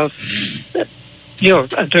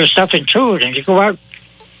 there's nothing to it. And you go out.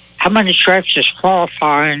 How many tracks does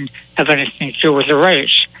qualifying have anything to do with the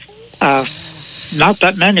race? Not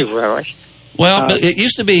that many, really. Well, but it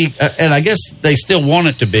used to be, and I guess they still want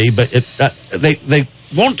it to be, but they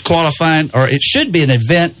want qualifying, or it should be an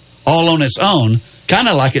event all on its own, kind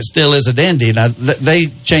of like it still is at Indy. Now,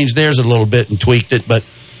 they changed theirs a little bit and tweaked it, but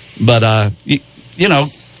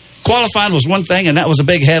qualifying was one thing, and that was a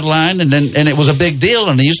big headline, and it was a big deal,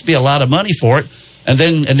 and there used to be a lot of money for it, and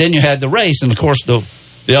then you had the race, and of course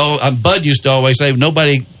Bud used to always say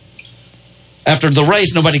after the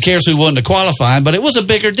race, nobody cares who won the qualifying, but it was a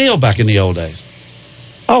bigger deal back in the old days.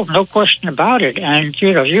 Oh, no question about it. And,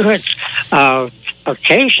 you had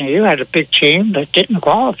occasionally you had a big team that didn't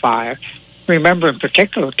qualify. Remember in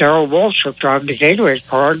particular, Darrell Waltrip driving the Gatorade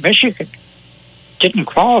car in Michigan. Didn't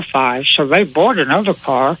qualify, so they bought another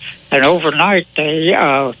car, and overnight they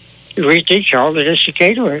re-dechaled it as a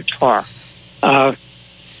Gatorade car.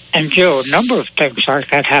 And, a number of things like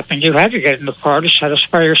that happened. You had to get in the car to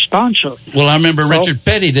satisfy your sponsor. Well, I remember Richard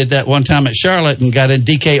Petty did that one time at Charlotte and got in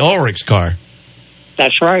DK Ulrich's car.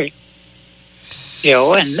 That's right.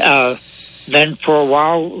 And then for a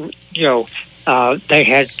while, they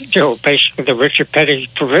had, basically the Richard Petty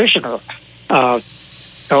provisional, I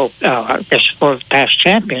guess for the past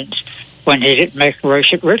champions, when he didn't make a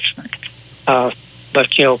race at Richmond. But,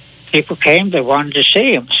 people came, they wanted to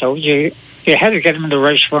see him, so you had to get them in the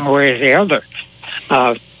race one way or the other.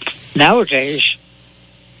 Nowadays,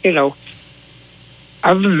 other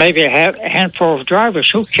than maybe a handful of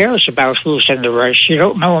drivers, who cares about who's in the race? You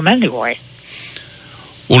don't know them anyway.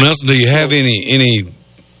 Well, Nelson, do you have any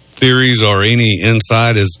theories or any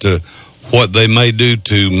insight as to what they may do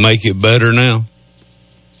to make it better now,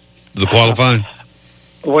 the qualifying?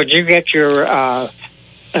 When you get your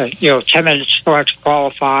 10 minutes to go out to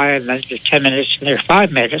qualify, and then your 10 minutes and your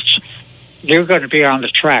 5 minutes, you're going to be on the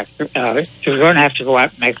track. You're going to have to go out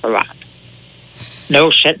and make a lap. No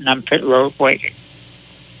sitting on pit road waiting.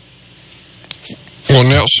 Well,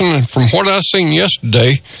 Nelson, from what I seen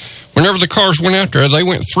yesterday, whenever the cars went out there, they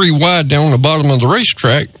went 3 wide down the bottom of the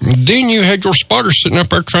racetrack. And then you had your spotter sitting up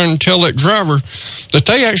there trying to tell that driver that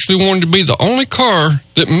they actually wanted to be the only car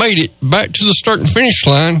that made it back to the start and finish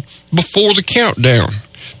line before the countdown.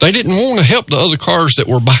 They didn't want to help the other cars that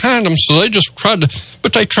were behind them, so they just tried to,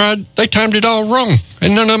 but they timed it all wrong,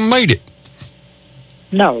 and none of them made it.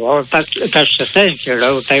 No, well, that's the thing,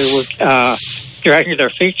 they would drag their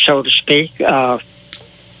feet, so to speak, so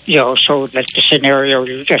that the scenario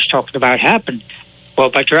you just talked about happened. Well,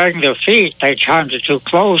 by dragging their feet, they timed it too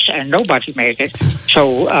close, and nobody made it.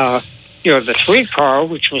 So, the 3 car,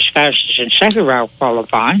 which was fastest in second round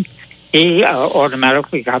qualifying, he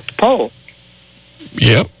automatically got the pole.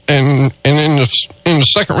 Yep, and in the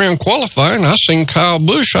second round qualifying, I seen Kyle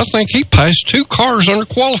Busch. I think he passed 2 cars under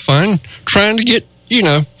qualifying, trying to get,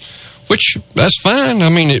 which that's fine. I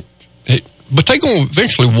mean, but they gonna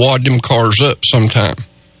eventually wad them cars up sometime.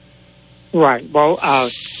 Right. Well,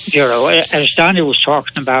 as Donnie was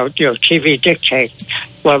talking about, TV dictating.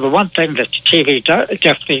 Well, the one thing that the TV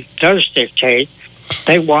definitely does dictate,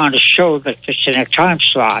 they want to show that it's in a time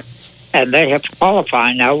slot. And they have to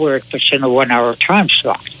qualify now where it's in a 1 hour time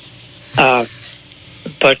slot. But,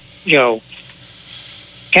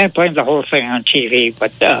 can't blame the whole thing on TV.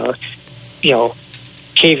 But,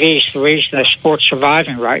 TV is the reason the sport's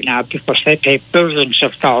surviving right now, because they pay billions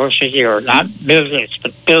of dollars a year, not millions,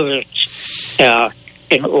 but billions,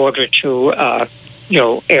 in order to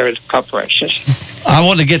air the Cup races. I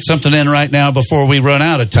want to get something in right now before we run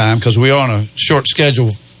out of time because we are on a short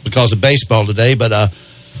schedule because of baseball today. But I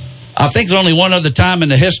think there's only one other time in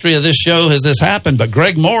the history of this show has this happened. But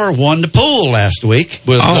Greg Moore won the pool last week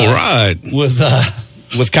with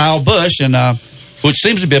with Kyle Busch, and which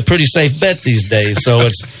seems to be a pretty safe bet these days. So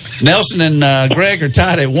it's Nelson and Greg are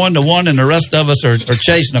tied at 1-1, and the rest of us are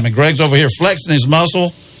chasing them. And Greg's over here flexing his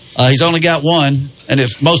muscle. He's only got one, and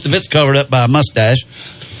most of it's covered up by a mustache.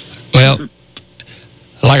 Well,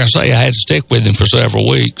 like I say, I had to stick with him for several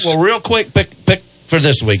weeks. Well, real quick, pick for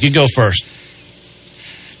this week. You go first.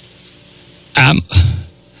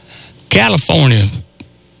 California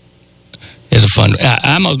is a fun.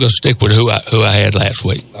 I'm going to stick with who I had last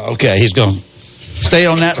week. Okay, he's going to stay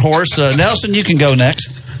on that horse. Nelson, you can go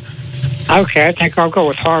next. Okay, I think I'll go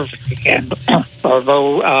with Harvick again.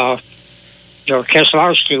 Although,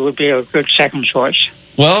 Keselowski would be a good second choice.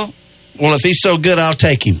 Well, if he's so good, I'll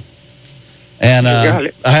take him. And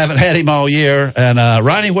I haven't had him all year. And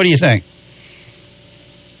Ronnie, what do you think?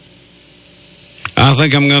 I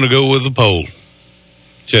think I'm going to go with the pole.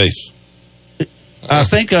 Chase. I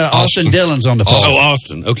think Austin Dillon's on the pole. Oh,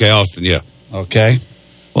 Austin. Okay, Austin, yeah. Okay.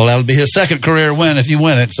 Well, that'll be his second career win if you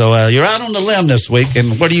win it. So you're out on the limb this week.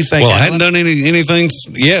 And what do you think? Well, I hadn't done anything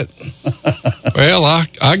yet. Well,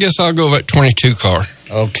 I guess I'll go with that 22 car.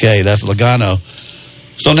 Okay, that's Logano.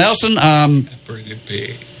 So, Nelson, pretty good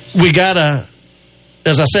pick. We got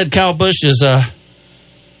as I said, Kyle Busch is,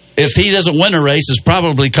 if he doesn't win a race, it's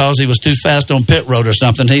probably because he was too fast on pit road or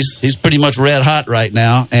something. He's pretty much red hot right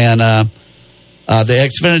now. And the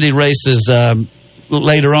Xfinity race is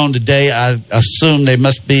later on today. I assume they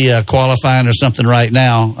must be qualifying or something right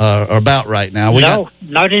now, or about right now.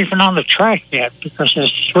 Not even on the track yet because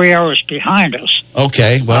it's 3 hours behind us.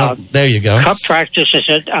 Okay, well, there you go. Cup practice is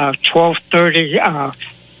at 12:30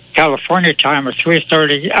 California time or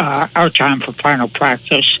 3:30 our time for final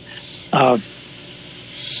practice. The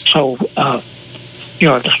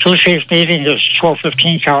crew chief meeting is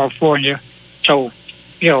 12:15 California. So,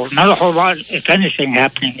 not a whole lot, if anything,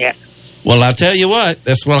 happening yet. Well, I'll tell you what.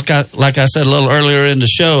 That's like I said a little earlier in the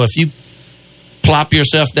show. If you plop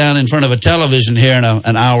yourself down in front of a television here in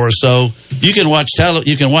an hour or so, you can watch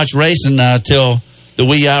racing till the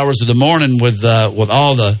wee hours of the morning with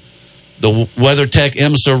all the WeatherTech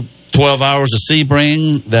IMSA 12 hours of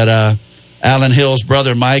Sebring that Alan Hill's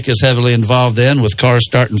brother Mike is heavily involved in, with cars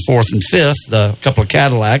starting 4th and 5th, a couple of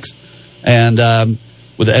Cadillacs, and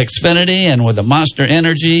with the Xfinity and with the Monster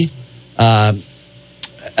Energy.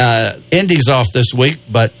 Indy's off this week,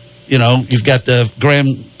 but you've got the Grand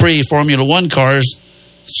Prix Formula One cars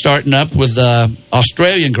starting up with the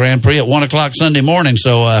Australian Grand Prix at 1:00 Sunday morning.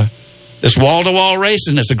 So it's wall-to-wall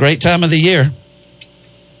racing. It's a great time of the year.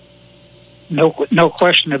 No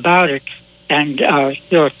question about it. And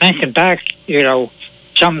thinking back,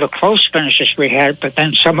 some of the close finishes we had, but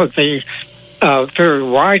then some of the very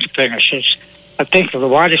wide finishes. I think the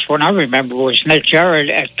widest one I remember was Ned Jarrett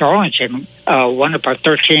at Darlington, won about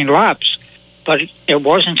 13 laps. But it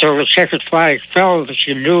wasn't until the checkered flag fell that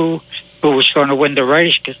you knew who was going to win the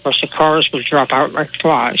race, because the cars would drop out like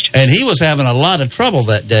flies. And he was having a lot of trouble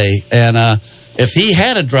that day. And if he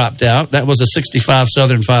had dropped out, that was a 65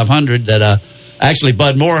 Southern 500 that actually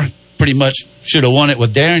Bud Moore pretty much should have won it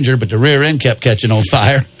with Derringer, but the rear end kept catching on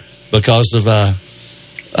fire because of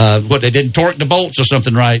what they didn't torque the bolts or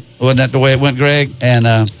something right. Wasn't that the way it went, Greg? And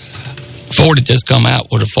Ford had just come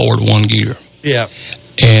out with a Ford one gear. Yeah.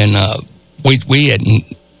 And we hadn't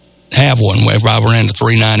have one where I ran a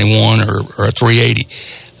 391 or a 380.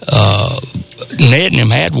 Ned and him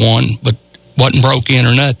had one, but wasn't broke in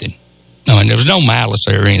or nothing. I mean, there was no malice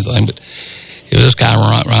there or anything, but it was just kind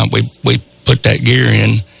of right. We put that gear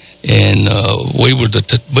in, and we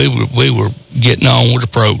were getting on with the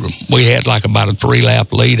program. We had like about a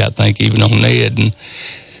 3-lap lead, I think, even on Ned, and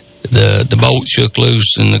the bolt shook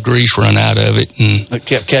loose and the grease run out of it, and it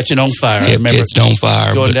kept catching on fire. Kept catching on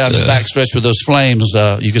fire. Going down the backstretch with those flames,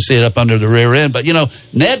 you could see it up under the rear end. But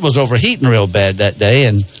Ned was overheating real bad that day,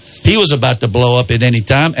 and he was about to blow up at any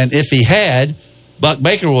time. And if he had, Buck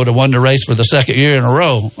Baker would have won the race for the second year in a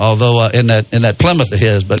row. Although in that Plymouth of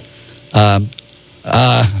his, but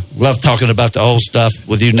love talking about the old stuff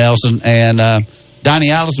with you, Nelson. And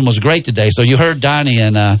Donnie Allison was great today. So you heard Donnie,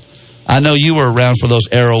 and I know you were around for those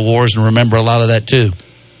Aero Wars and remember a lot of that too.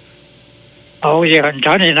 Oh yeah, and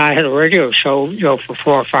Donnie and I had a radio show, for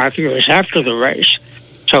 4 or 5 years after the race.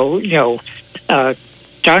 So Donnie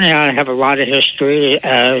and I have a lot of history,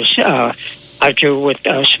 as I do with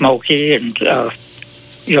Smokey, and a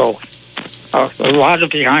lot of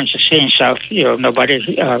behind the scenes stuff.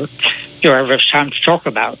 Nobody ever has time to talk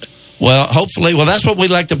about. Well, hopefully. Well, that's what we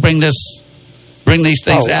like to bring these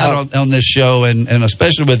things out on this show, and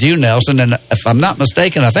especially with you, Nelson. And if I'm not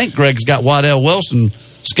mistaken, I think Greg's got Waddell Wilson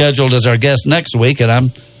scheduled as our guest next week,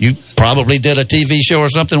 and you probably did a TV show or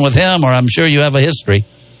something with him, or I'm sure you have a history.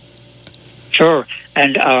 Sure.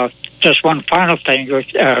 And just one final thing, you're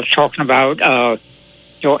talking about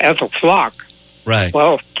Ethel Flock. Right.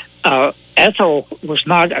 Well, Ethel was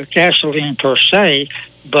not a gasoline per se,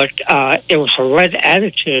 but it was a lead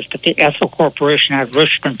additive that the Ethel Corporation out of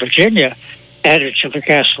Richmond, Virginia, added to the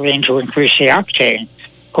gasoline to increase the octane.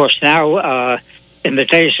 Of course, now, in the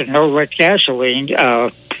days of no lead gasoline,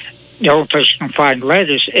 the only place you can find lead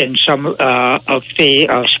is in some of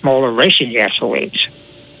the smaller racing gasolines.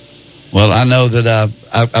 Well, I know that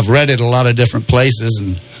I've read it a lot of different places,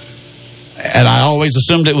 and I always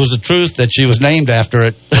assumed it was the truth that she was named after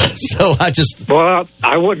it. So Well,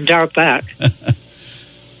 I wouldn't doubt that.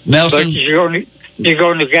 Nelson, but you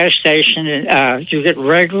go in the gas station and you get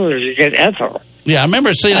regular, or you get Ethel. Yeah, I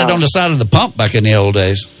remember seeing it on the side of the pump back in the old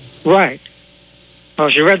days. Right. Well,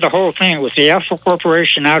 you read the whole thing with the Ethel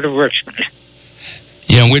Corporation out of Richmond.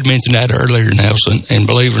 Yeah, and we'd mentioned that earlier, Nelson, and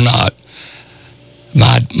believe it or not,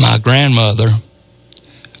 my grandmother,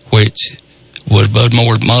 which was Bud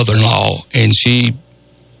Moore's mother-in-law, and he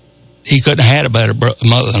couldn't have had a better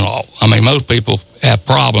mother-in-law. I mean, most people have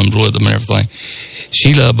problems with them and everything.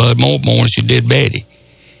 She loved Bud Moore more than she did Betty.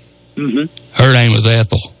 Mm-hmm. Her name was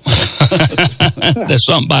Ethel. There's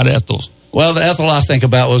something about Ethel's. Well, the Ethel I think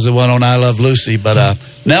about was the one on I Love Lucy. But,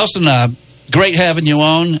 Nelson, great having you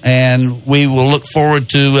on, and we will look forward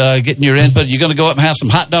to getting your input. You going to go up and have some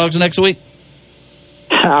hot dogs next week?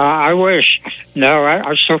 I wish. No,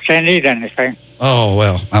 I still can't eat anything. Oh,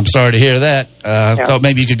 well, I'm sorry to hear that. I thought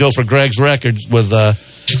maybe you could go for Greg's Records with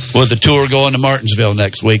the tour going to Martinsville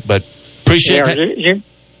next week, but appreciate it.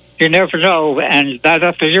 You never know, and that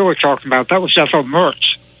Ethel you were talking about, that was Ethel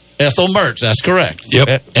Mertz. Ethel Mertz, that's correct. Yep,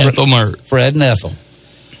 Ethel Mertz. Fred and Ethel.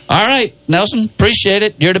 All right, Nelson, appreciate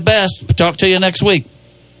it. You're the best. Talk to you next week.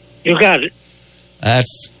 You got it.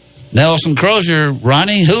 That's Nelson Crozier.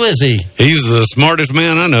 Ronnie, who is he? He's the smartest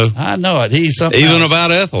man I know. I know it. He's something Even else.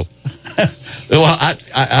 about Ethel. Well,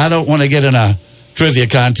 I don't want to get in a trivia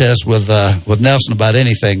contest with Nelson about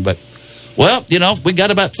anything, but, well, we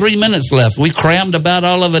got about 3 minutes left. We crammed about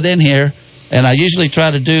all of it in here, and I usually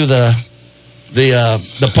try to do the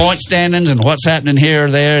point standings and what's happening here or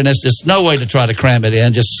there, and it's no way to try to cram it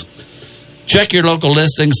in. Just check your local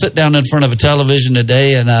listings, sit down in front of a television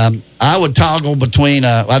today, and I would toggle between.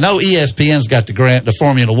 I know ESPN's got the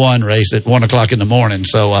Formula One race at 1 o'clock in the morning,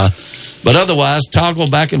 so but otherwise toggle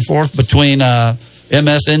back and forth between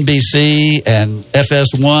MSNBC and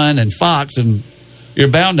FS1 and Fox, and you're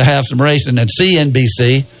bound to have some racing at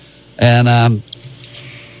CNBC, and a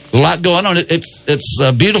lot going on. It's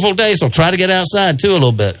a beautiful day, so try to get outside too a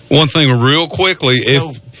little bit. One thing real quickly,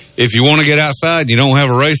 if you want to get outside and you don't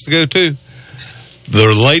have a race to go to,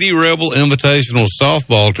 the Lady Rebel Invitational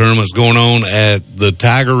Softball Tournament is going on at the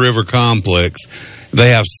Tiger River Complex.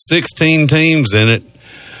 They have 16 teams in it.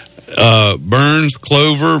 Burns,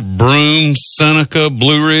 Clover, Broome, Seneca,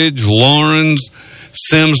 Blue Ridge, Lawrence,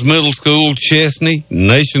 Sims Middle School, Chesney,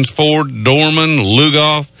 Nations Ford, Dorman,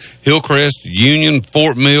 Lugoff, Hillcrest, Union,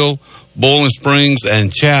 Fort Mill, Boiling Springs,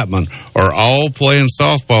 and Chapman are all playing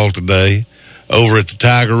softball today over at the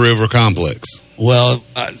Tiger River Complex. Well,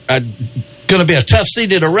 going to be a tough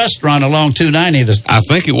seat at a restaurant along 290. I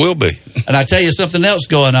think it will be. And I tell you something else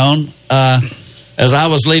going on. As I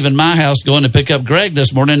was leaving my house going to pick up Greg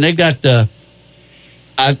this morning, they've got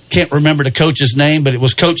I can't remember the coach's name, but it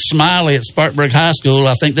was Coach Smiley at Spartanburg High School.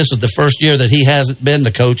 I think this is the first year that he hasn't been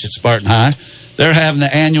the coach at Spartan High. They're having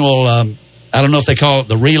the annual, I don't know if they call it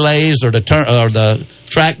the relays or the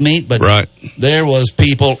track meet, but There was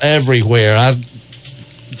people everywhere. I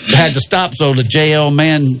had to stop so the JL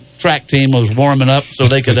man track team was warming up so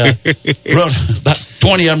they could run, about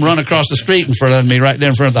 20 of them run across the street in front of me right there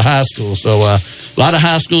in front of the high school. So a lot of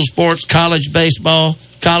high school sports, college baseball,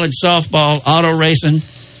 college softball, auto racing,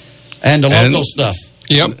 and the local stuff.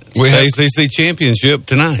 Yep. We have ACC championship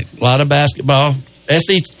tonight. A lot of basketball.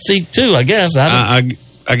 SEC too, I guess. I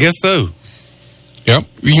guess so. Yep.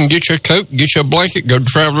 You can get your coat, get your blanket, go to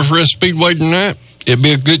Travelers Rest Speedway tonight. It'll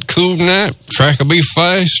be a good, cool night. Track will be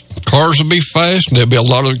fast. Cars will be fast. And there'll be a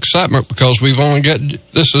lot of excitement because we've only got,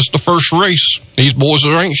 this is the first race. These boys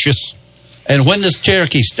are anxious. And when does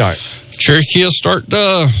Cherokee start? Cherokee will start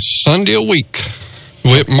Sunday a week.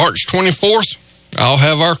 With March 24th, I'll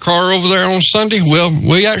have our car over there on Sunday. Well,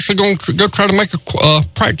 we actually going to go try to make a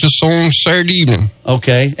practice on Saturday evening.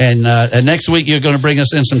 Okay. And next week you're going to bring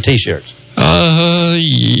us in some T-shirts.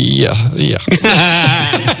 Yeah.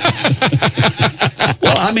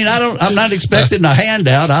 Well, I mean, I'm not expecting a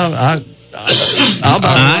handout. I'll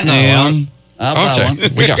buy one. I'll buy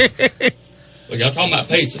one. Well, y'all talking about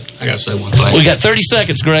pizza. I got to say one thing. We got 30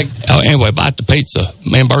 seconds, Greg. Anyway, about the pizza.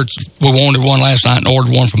 Me and Bert, we wanted one last night and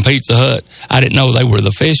ordered one from Pizza Hut. I didn't know they were the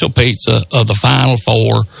official pizza of the Final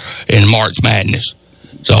Four in March Madness.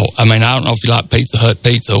 So, I mean, I don't know if you like Pizza Hut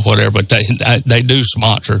pizza or whatever, but they do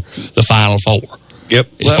sponsor the Final Four. Yep.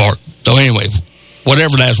 So, anyway,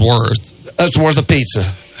 whatever that's worth. That's worth a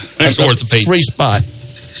pizza. That's worth a pizza. Free spot.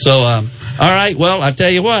 So, all right. Well, I tell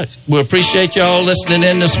you what. We appreciate y'all listening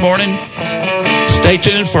in this morning. Stay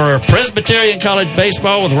tuned for Presbyterian College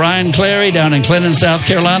Baseball with Ryan Clary down in Clinton, South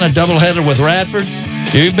Carolina. Doubleheader with Radford.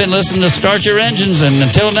 You've been listening to Start Your Engines, and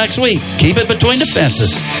until next week, keep it between the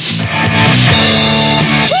fences.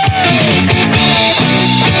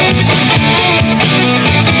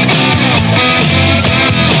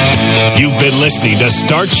 You've been listening to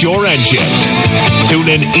Start Your Engines. Tune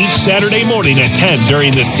in each Saturday morning at 10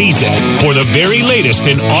 during the season for the very latest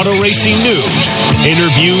in auto racing news,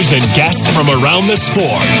 interviews, and guests from around the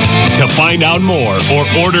sport. To find out more or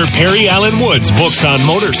order Perry Allen Wood's books on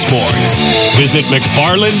motorsports, visit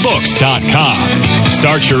McFarlandBooks.com.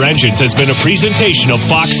 Start Your Engines has been a presentation of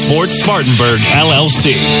Fox Sports Spartanburg,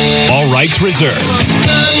 LLC. All rights reserved.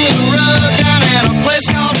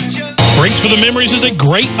 Frank's for the Memories is a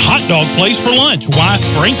great hot dog place for lunch. Why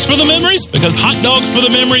Frank's for the Memories? Because hot dogs for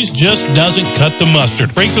the Memories just doesn't cut the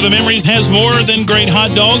mustard. Frank's for the Memories has more than great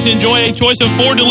hot dogs. Enjoy a choice of 4